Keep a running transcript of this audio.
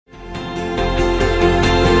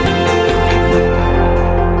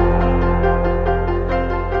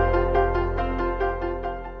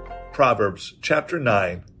Proverbs chapter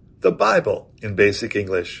 9, the Bible in basic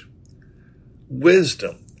English.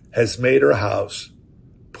 Wisdom has made her house,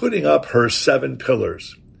 putting up her 7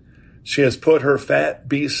 pillars. She has put her fat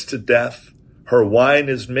beasts to death. Her wine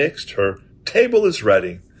is mixed. Her table is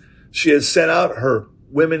ready. She has sent out her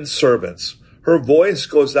women servants. Her voice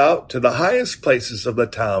goes out to the highest places of the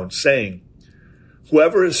town, saying,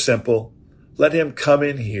 "Whoever is simple, let him come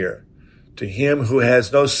in here. To him who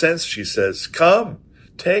has no sense, she says, come,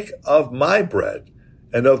 take of my bread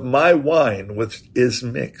and of my wine which is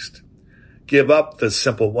mixed. Give up the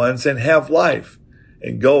simple ones and have life,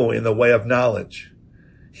 and go in the way of knowledge.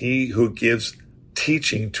 He who gives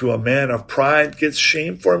teaching to a man of pride gets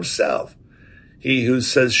shame for himself. He who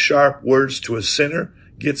says sharp words to a sinner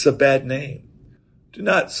gets a bad name. Do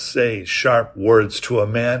not say sharp words to a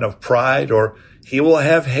man of pride, or he will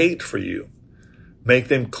have hate for you. Make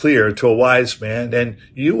them clear to a wise man, and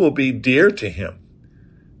you will be dear to him.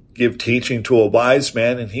 Give teaching to a wise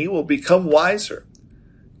man, and he will become wiser.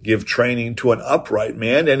 Give training to an upright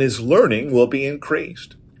man, and his learning will be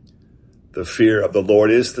increased. The fear of the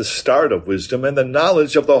Lord is the start of wisdom, and the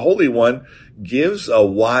knowledge of the Holy One gives a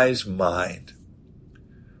wise mind.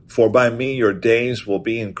 For by me your days will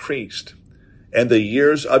be increased, and the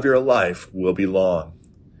years of your life will be long.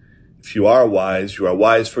 If you are wise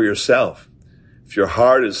for yourself. If your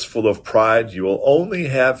heart is full of pride, you will only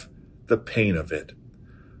have the pain of it.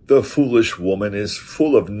 The foolish woman is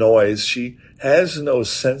full of noise. She has no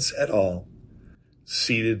sense at all.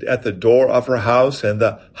 Seated at the door of her house and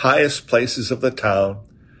the highest places of the town,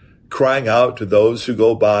 crying out to those who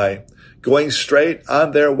go by, going straight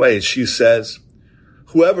on their way, she says,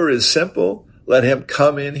 "Whoever is simple, let him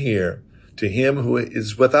come in here. To him who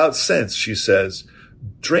is without sense," she says,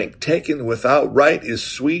 "drink taken without right is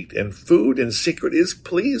sweet, and food in secret is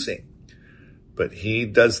pleasing." But he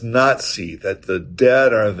does not see that the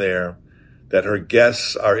dead are there, that her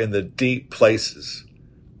guests are in the deep places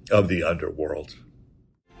of the underworld.